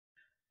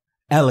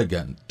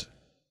Elegant,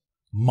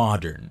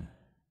 modern,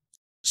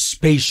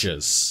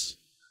 spacious,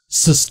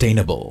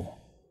 sustainable.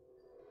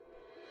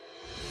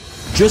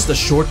 Just a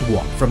short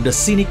walk from the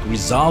scenic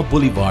Rizal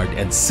Boulevard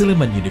and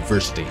Silliman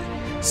University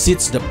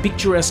sits the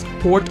picturesque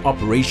Port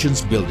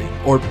Operations Building,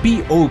 or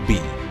POB,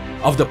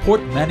 of the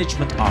Port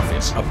Management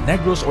Office of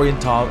Negros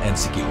Oriental and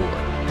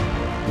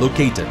SIQUIJOR.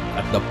 Located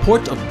at the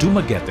Port of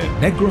Dumaguete,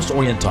 Negros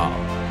Oriental,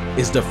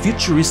 is the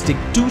futuristic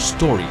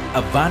two-story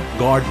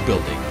avant-garde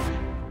building.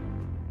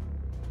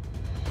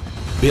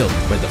 Built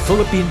by the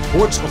Philippine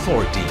Ports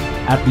Authority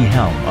at the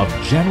helm of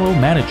General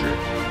Manager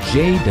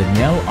J.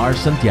 Daniel R.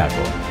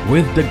 Santiago,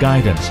 with the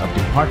guidance of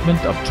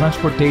Department of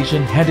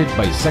Transportation headed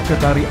by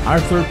Secretary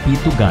Arthur P.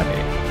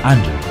 Tugade,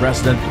 under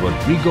President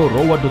Rodrigo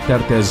Roa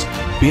Duterte's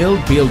Build,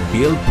 Build,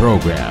 Build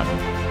program.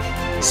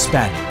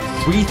 Spanning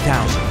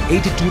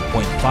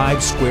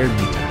 3,082.5 square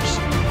meters,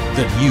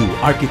 the new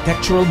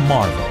architectural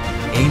marvel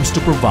aims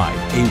to provide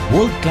a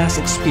world-class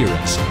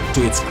experience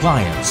to its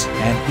clients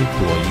and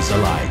employees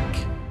alike.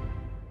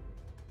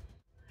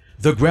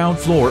 The ground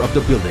floor of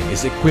the building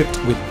is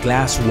equipped with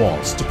glass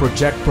walls to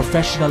project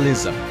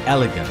professionalism,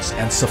 elegance,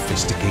 and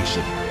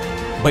sophistication.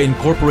 By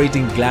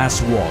incorporating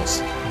glass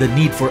walls, the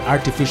need for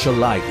artificial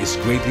light is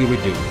greatly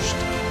reduced.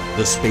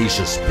 The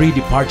spacious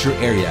pre-departure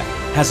area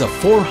has a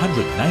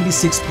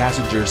 496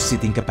 passenger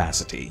seating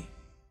capacity.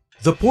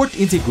 The Port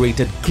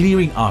Integrated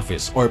Clearing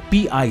Office, or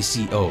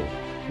PICO,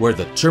 where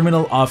the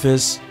Terminal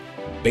Office,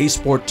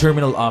 Baseport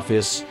Terminal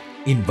Office,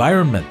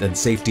 Environment and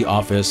Safety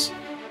Office,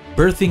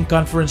 Berthing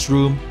Conference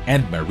Room,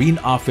 and Marine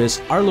Office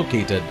are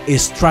located,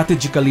 is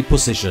strategically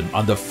positioned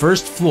on the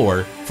first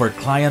floor for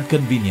client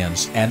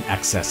convenience and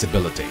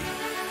accessibility.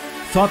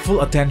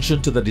 Thoughtful attention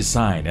to the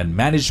design and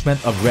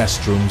management of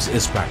restrooms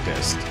is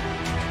practiced.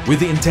 With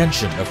the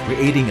intention of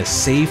creating a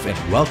safe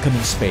and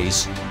welcoming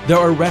space, there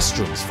are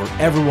restrooms for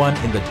everyone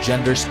in the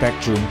gender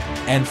spectrum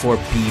and for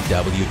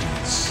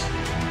PWDs.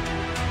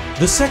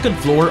 The second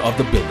floor of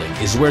the building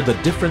is where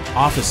the different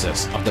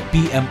offices of the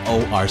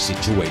PMO are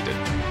situated.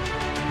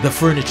 The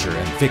furniture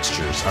and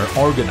fixtures are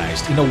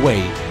organized in a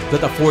way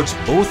that affords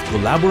both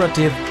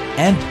collaborative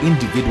and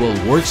individual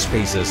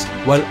workspaces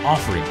while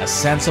offering a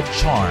sense of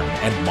charm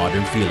and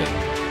modern feeling.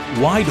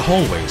 Wide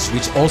hallways,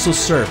 which also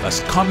serve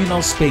as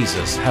communal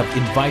spaces, have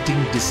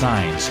inviting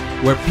designs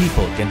where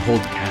people can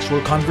hold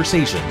casual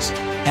conversations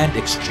and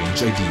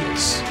exchange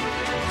ideas.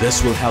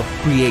 This will help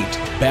create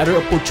better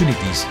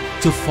opportunities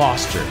to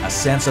foster a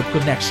sense of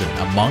connection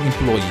among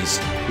employees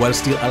while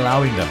still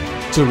allowing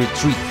them to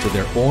retreat to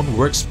their own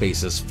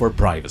workspaces for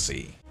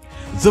privacy.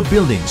 The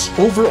building's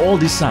overall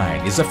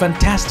design is a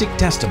fantastic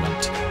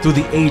testament to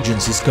the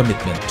agency's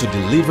commitment to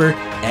deliver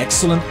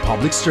excellent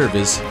public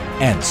service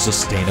and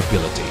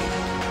sustainability.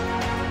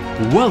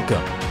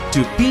 Welcome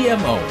to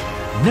PMO,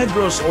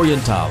 Negros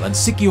Oriental and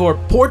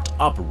SIQUIJOR Port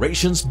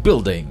Operations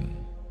Building.